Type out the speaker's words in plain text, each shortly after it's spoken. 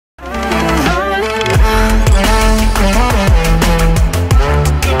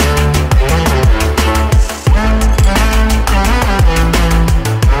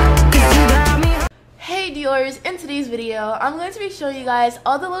show you guys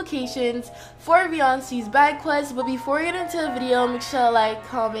all the locations for VIONCII's bag quest. But before we get into the video, make sure to like,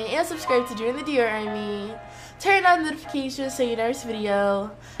 comment, and subscribe to join the Dear Army. Turn on notifications so you never miss a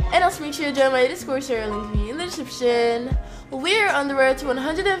video. And also make sure to join my Discord server, link will be in the description. We are on the road to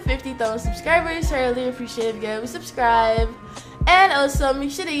 150,000 subscribers, so I really appreciate if you guys would subscribe. And also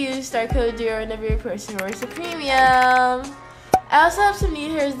make sure to use star code DEAR whenever you're purchasing Royale Premium. I also have some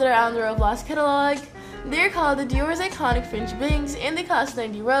new hairs that are on the Roblox catalog. They're called the Dior's Iconic Fringe Bangs, and they cost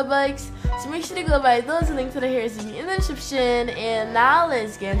 90 Robux. So make sure to go buy those. The link to the hairs will be in the description. And now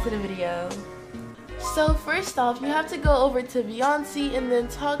let's get into the video. So first off, you have to go over to VIONCII and then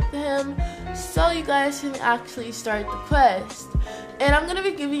talk to him so you guys can actually start the quest. And I'm going to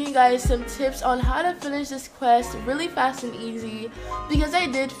be giving you guys some tips on how to finish this quest really fast and easy, because I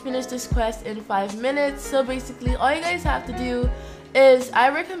did finish this quest in 5 minutes. So basically all you guys have to do is, I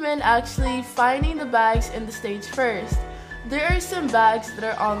recommend actually finding the bags in the stage first. There are some bags that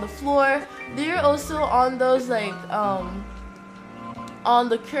are on the floor. They're also on those like on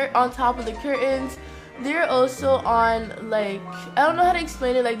top of the curtains. They're also on, like, I don't know how to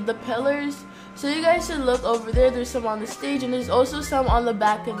explain it, like the pillars. So you guys should look over there. There's some on the stage, and there's also some on the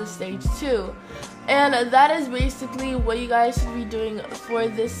back of the stage too. And that is basically what you guys should be doing for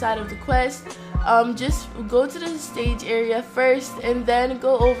this side of the quest. Just go to the stage area first, and then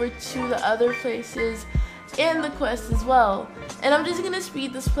go over to the other places in the quest as well. And I'm just gonna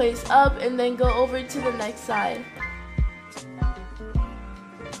speed this place up and then go over to the next side.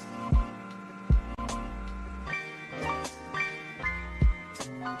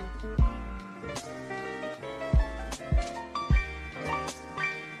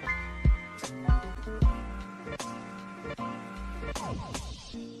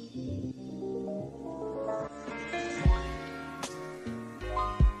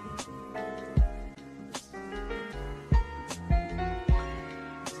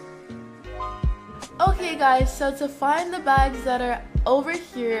 Okay guys, so to find the bags that are over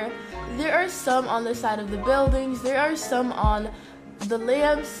here, there are some on the side of the buildings, there are some on the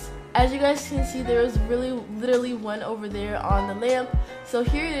lamps. As you guys can see, there was literally one over there on the lamp. So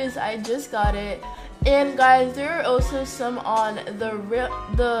here it is, I just got it. And guys, there are also some on the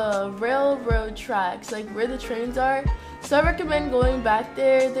railroad tracks, like where the trains are. So I recommend going back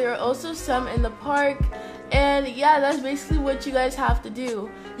there. There are also some in the park. And yeah, that's basically what you guys have to do.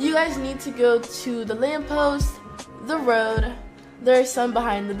 You guys need to go to the lamppost, the road. There are some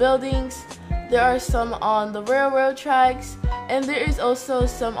behind the buildings. There are some on the railroad tracks. And there is also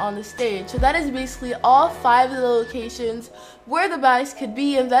some on the stage. So that is basically all 5 of the locations where the bags could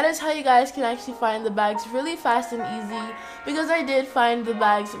be. And that is how you guys can actually find the bags really fast and easy. Because I did find the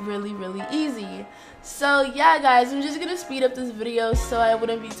bags really easy. So yeah guys, I'm just gonna speed up this video so I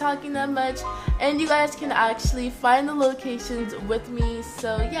wouldn't be talking that much, and you guys can actually find the locations with me.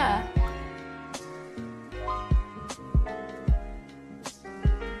 So yeah.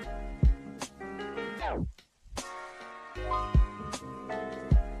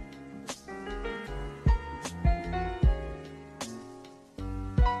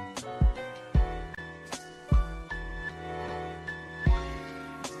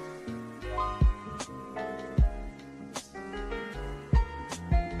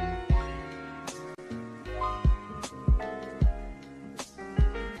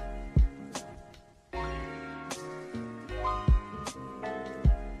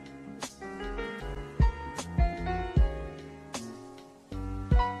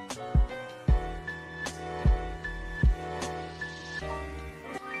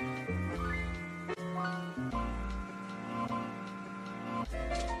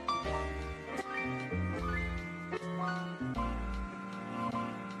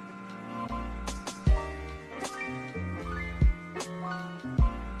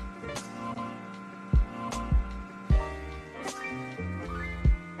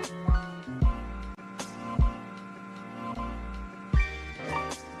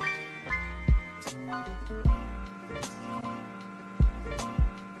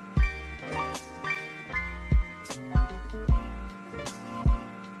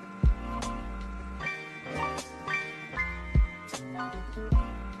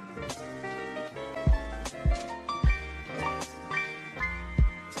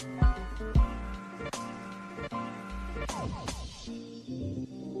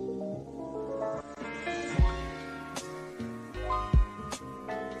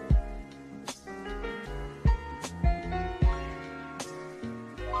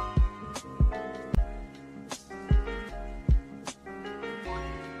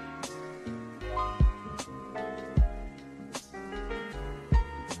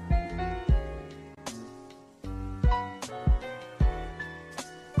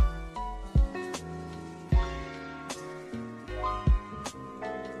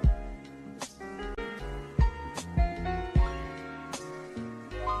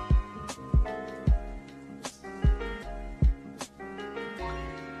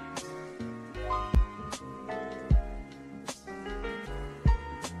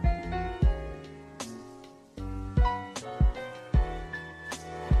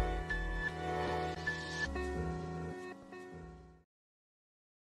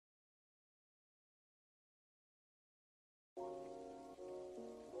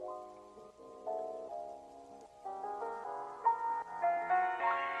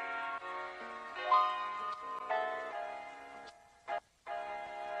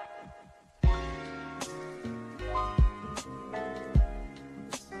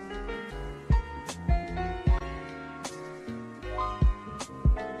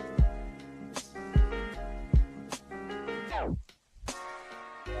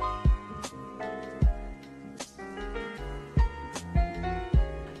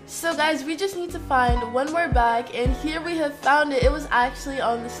 So guys, we just need to find one more bag, and here we have found it. It was actually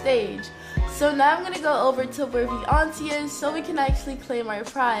on the stage. So now I'm going to go over to where VIONCII is so we can actually claim our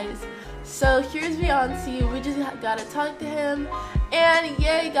prize. So here's VIONCII, we just gotta talk to him, and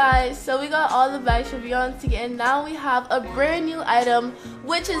yay guys, so we got all the bags for VIONCII, and now we have a brand new item,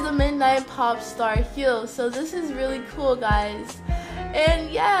 which is the Midnight Pop Star Heel. So this is really cool guys, and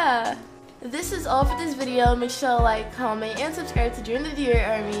yeah. This is all for this video. Make sure to like, comment, and subscribe to join the Dear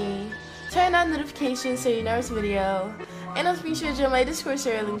Army. Turn on notifications so you never miss a video. And also be sure to join my Discord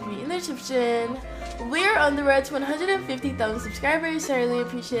server, link me in the description. We're on the road to 150,000 subscribers, so I really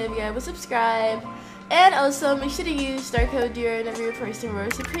appreciate if you guys would subscribe. And also make sure to use star code DEAR whenever you're purchasing Royale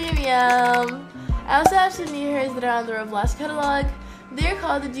Premium. I also have some new hairs that are on the Roblox catalog. They're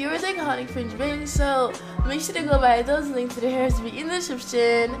called the Dior's Iconic Fringe Bangs, so make sure to go buy those. Links to the hairs will be in the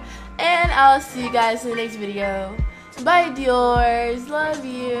description. And I'll see you guys in the next video. Bye Diors, love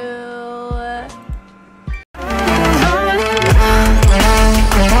you.